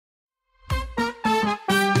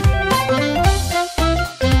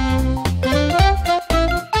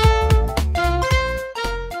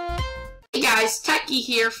Techie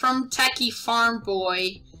here from Techie Farm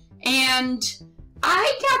Boy, and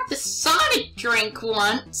I got the Sonic drink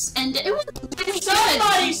once, and it was pretty good.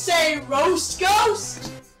 Somebody say roast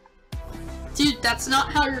ghost? Dude, that's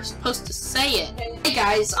not how you're supposed to say it. Hey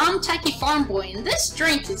guys, I'm Techie Farm Boy, and this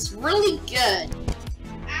drink is really good.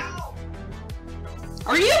 Ow!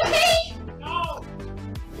 Are you okay? No!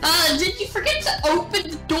 Did you forget to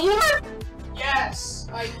open the door? Yes,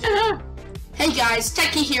 I did. Hey guys,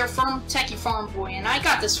 Techie here from Techie Farm Boy, and I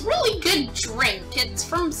got this really good drink. It's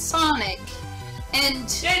from Sonic, and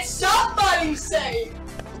Did somebody say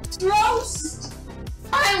roast?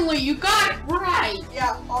 finally you got it right.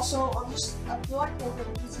 Yeah, also, I feel like we're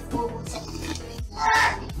gonna use it for one second.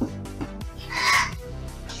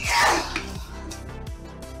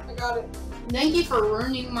 I got it. Thank you for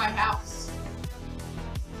ruining my house.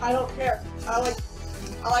 I don't care. I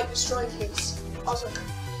like destroying things. Also,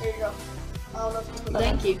 here you go. I don't know if you can put that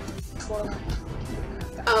Thank you. corner.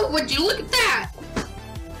 Oh, would you look at that?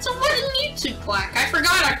 It's a wooden YouTube plaque. I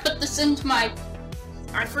forgot I put this into my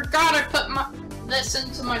this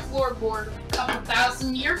into my floorboard a couple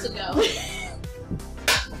thousand years ago.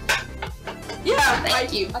 Yeah,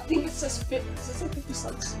 Thank you. I think it says 50. Does it say 50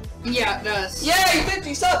 subs? Yeah, it does. Yay,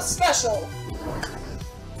 50 subs special!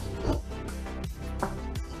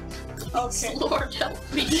 Okay. Lord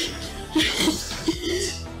help me.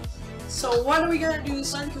 So what are we gonna do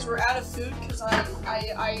this time? Because we're out of food. Because I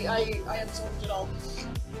absorbed it all.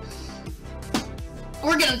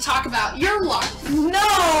 We're gonna talk about your life.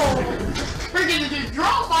 No! We're gonna do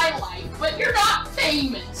draw my life, but you're not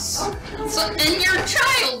famous. So, and you're a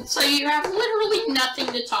child, so you have literally nothing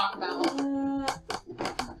to talk about.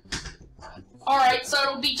 Alright, so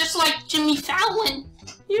it'll be just like Jimmy Fallon.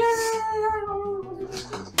 Yeah.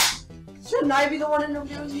 Shouldn't I be the one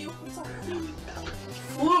interviewing you?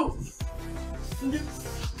 Flu.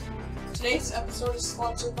 Today's episode is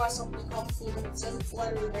sponsored by something called Flu, and it says it's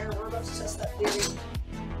lighter than air. We're about to test that theory.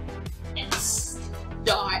 It's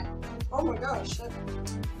not. Oh my gosh. I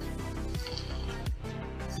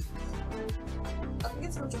think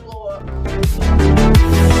it's going to blow up.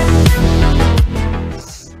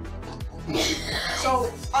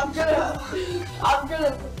 So I'm gonna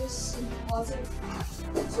put this in the closet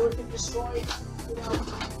so it can destroy,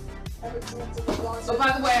 everything that's in the closet. Oh,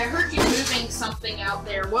 by the way, I heard you moving something out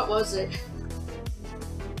there. What was it?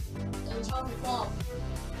 And it's on the phone.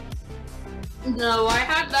 No, I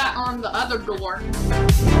had that on the other door.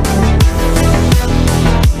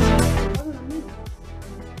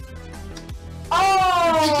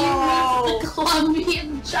 Oh! Did you meet the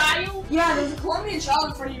Colombian child? Yeah, there's a Colombian child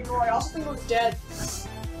in front of your door. I also think it was dead.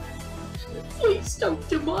 Please don't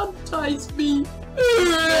demonetize me.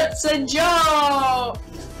 It's a joke!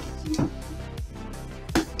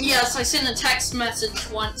 Yes, I sent a text message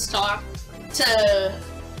once to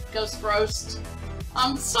Ghost Roast.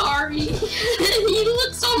 I'm sorry. He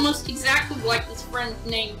looks almost exactly like this friend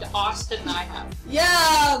named Austin I have.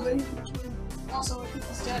 Yeah, but also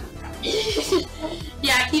he's dead.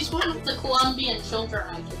 Yeah, he's one of the Colombian children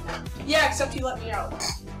I kidnapped. Yeah, except he let me out.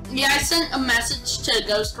 Yeah, I sent a message to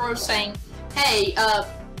Ghost Roast saying, hey,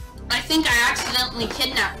 I think I accidentally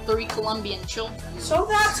kidnapped 3 Colombian children. So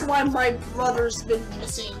that's why my brother's been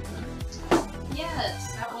missing.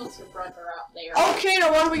 Yes, that was your brother out there. Okay,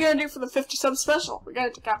 now what are we gonna do for the 50 sub special? We're gonna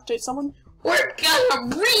decapitate someone? We're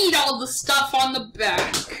gonna read all the stuff on the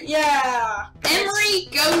back. Yeah! Emery,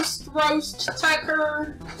 Ghost Roast,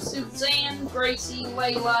 Tucker, Suzanne, Gracie,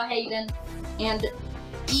 Layla, Hayden, and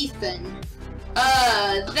Ethan.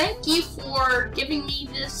 Thank you for giving me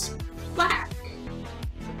this plaque.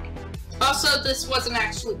 Also, this wasn't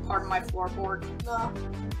actually part of my floorboard. No.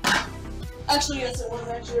 Actually, yes, it was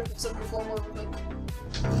actually if it's under floorboard with it.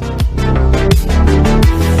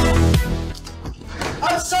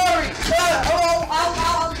 I'm sorry!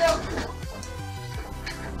 I'll go!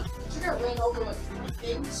 Did you get ran over like 3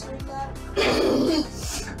 things doing that?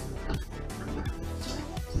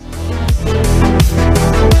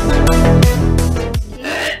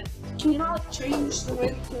 Can you not like change the way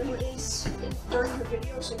the camera is during the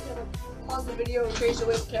video so you can like pause the video and change the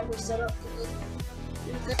way the camera is set up?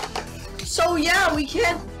 So yeah, we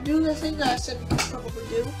can't do the thing that I said we could probably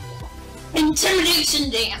do. Intimidation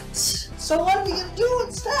dance. So what are we gonna do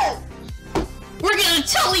instead? We're gonna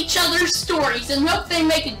tell each other stories and hope they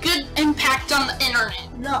make a good impact on the internet.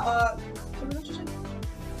 No, what did you say?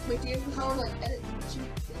 Wait, do you have power to like edit 2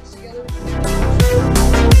 things together?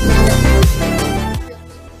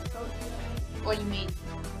 What do you mean?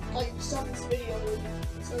 Like stop this video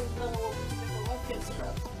so we know what we can make a webcam set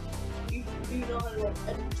up. you know how to like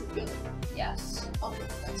edit together. Yes. Okay,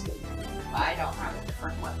 that's good. I don't have a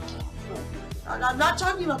different webcam. I'm not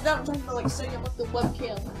talking about that. I'm talking about like setting up the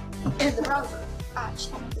webcam in the browser.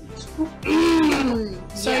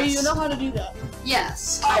 So Yes. you know how to do that.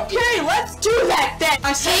 Yes. Okay, let's do that then.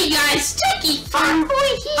 Hey guys, Sticky Farboy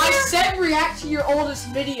here. I said react to your oldest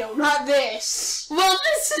video, not this. Well,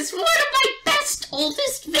 this is one of my best,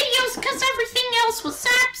 oldest videos because everything else was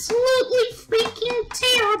absolutely freaking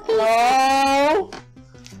terrible. Oh.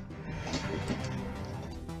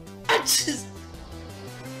 I just...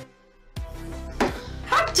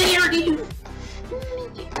 How dare you?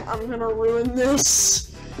 I'm gonna ruin this.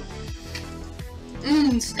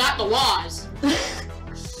 Scott the Laws.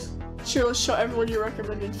 Sure, let's show everyone your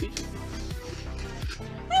recommended feature.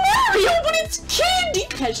 Mario, but it's candy!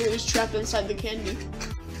 Catching is trapped inside the candy.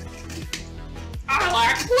 I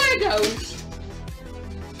like Legos.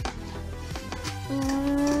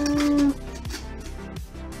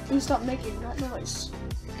 Please stop making that noise.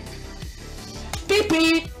 Beep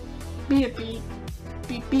beep! Beep beep.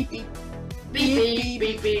 Beep beep beep. Beep,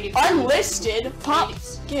 beep, beep. Unlisted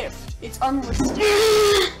Pop's gift. It's unlisted.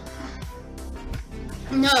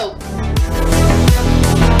 No.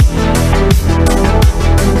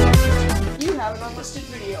 You have an unlisted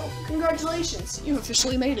video. Congratulations, you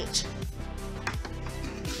officially made it.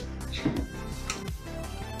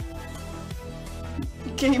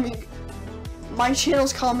 Gaming. My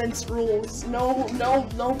channel's comments rules. No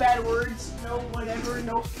bad words. No whatever.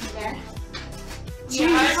 No FNAF. Yeah,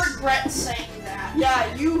 I regret saying that.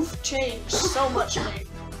 Yeah, you've changed so much, mate.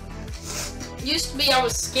 Used to be I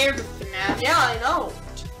was scared of FNAF. Yeah, I know.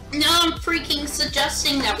 Now I'm freaking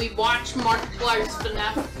suggesting that we watch Markiplier's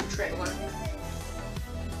FNAF trailer.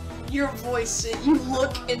 Your voice, you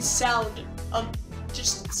look and sound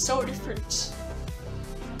just so different.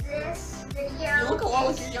 This video You look a lot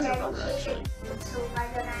like your is younger brother, actually. dedicated to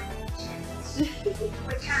LEGO Dimensions,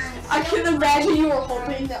 which I can imagine you were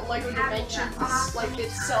hoping that LEGO Dimensions, like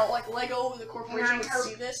itself, like LEGO, the corporation would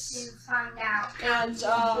see this to find out how and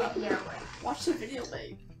to video it watch the video,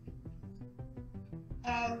 mate.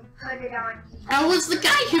 and put it on YouTube. I was the guy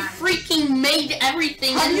who freaking made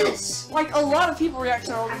everything Have in you- this. Like, a lot of people react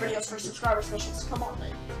to our older videos for subscriber specials. Come on,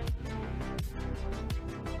 mate.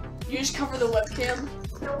 You just cover the webcam.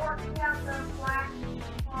 You're working out the black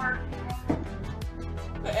part thing.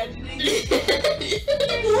 The editing.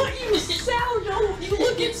 You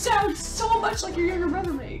look and sound so much like your younger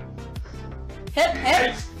brother, mate. Hip,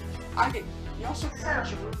 hip. You also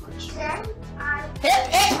pronounce your word much. Then I Hip,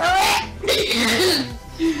 hip,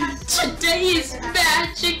 Today is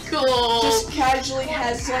magical. Just casually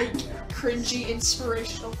has, like, cringy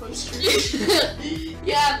inspirational posters.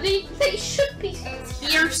 Yeah, they should be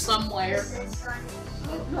here somewhere. this is going to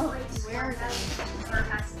be No, place where? for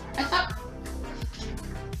us. I thought.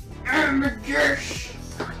 Armageddon.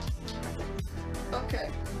 Okay.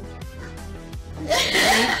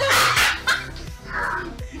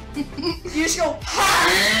 You just go,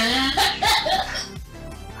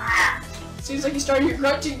 seems like you started your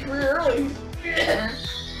grunting career early.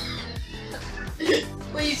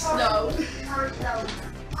 Please no.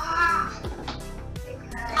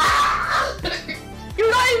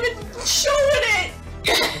 You're not even showing it!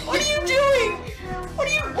 What are you doing? What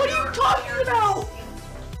are you talking about?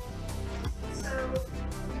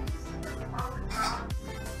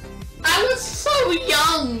 I was so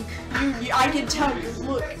young. I can tell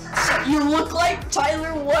you look like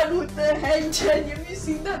Tyler 1 with the head 10. Have you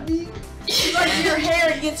seen that meme? Like your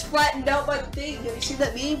hair gets flattened out by the thing. Have you seen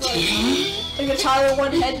that meme? Like a Tyler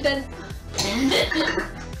 1 head 10.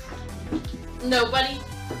 Nobody,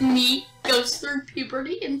 me, goes through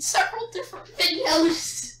puberty in several different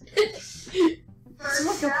videos. It's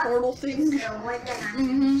like a portal thing.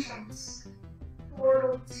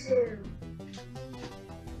 Portal 2.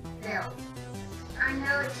 Bill. I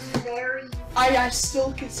know it's very I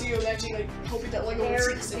still can see you imagining like hoping that LEGO would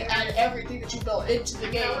see this and add everything that you built into the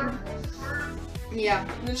game. Yeah.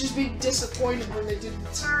 And then just be disappointed when they didn't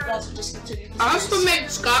also discontinue the I also series.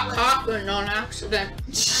 made Scott Cochran on accident.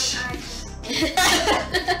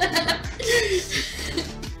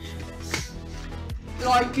 No,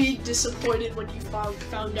 I'd be disappointed when you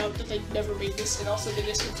found out that they never made this and also they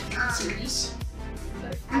discontinued the series.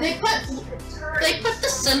 They put the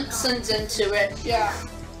Simpsons into it, Yeah.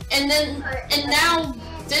 and now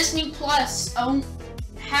Disney Plus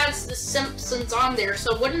has the Simpsons on there.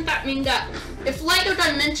 So wouldn't that mean that if LEGO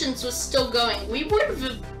Dimensions was still going, we would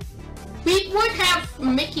have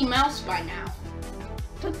Mickey Mouse by now?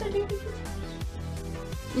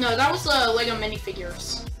 No, that was the LEGO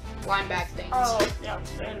minifigures line bag things Oh, yeah,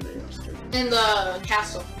 it's the animated too. in the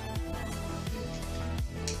castle.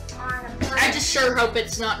 sure hope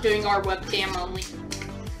it's not doing our webcam only.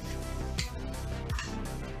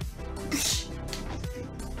 This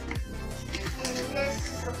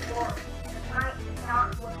is the portal. It might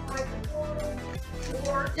not look like a portal.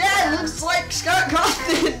 Or Yeah, it looks like Scott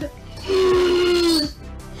Cawthon.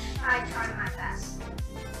 I tried my best.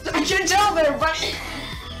 I can tell there, buddy.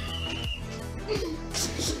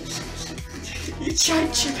 You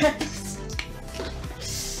tried your best.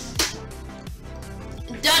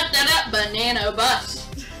 Banana bus.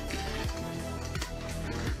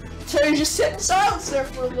 So you just sit in silence there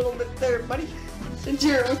for a little bit there, buddy. With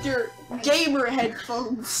your gamer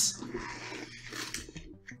headphones.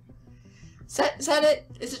 Is that it?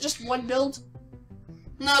 Is it just one build?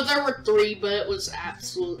 No, there were 3, but it was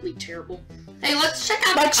absolutely terrible. Hey, let's check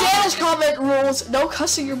out My the channel's comments. comment rules: no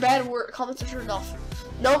cussing or bad word comments are turned off.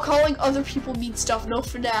 No calling other people mean stuff. No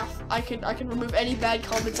FNAF. I can remove any bad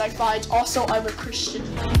comments I find. Also, I'm a Christian.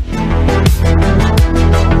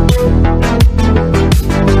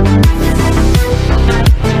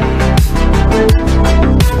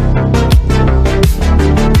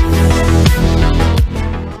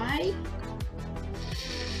 Why?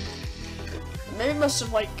 Maybe must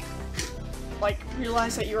have like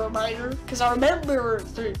realized that you're a minor, because I remember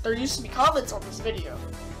there used to be comments on this video.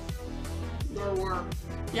 There were.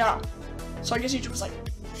 Yeah. So I guess YouTube was like,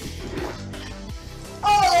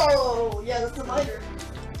 oh yeah, that's a minor.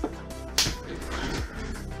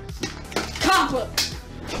 Kappa.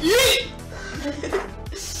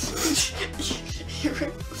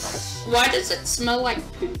 Why does it smell like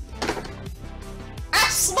poop? I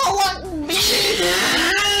smell like me.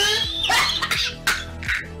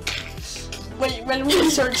 Wait, when we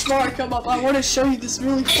search more come up, I want to show you this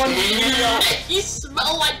really funny video. You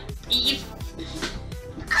smell like beef.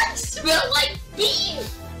 I smell like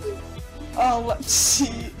beef. Oh, let's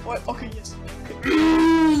see. What? Okay, yes.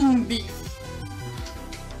 Okay. Beef.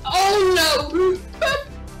 Oh no.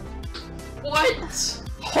 What?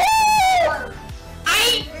 Whoa!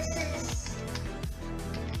 I. This is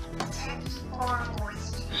techie or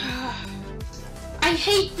moist. I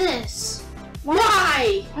hate this.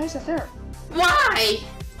 Why? Why is that there? Why?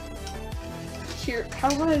 Here, how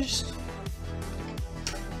about I just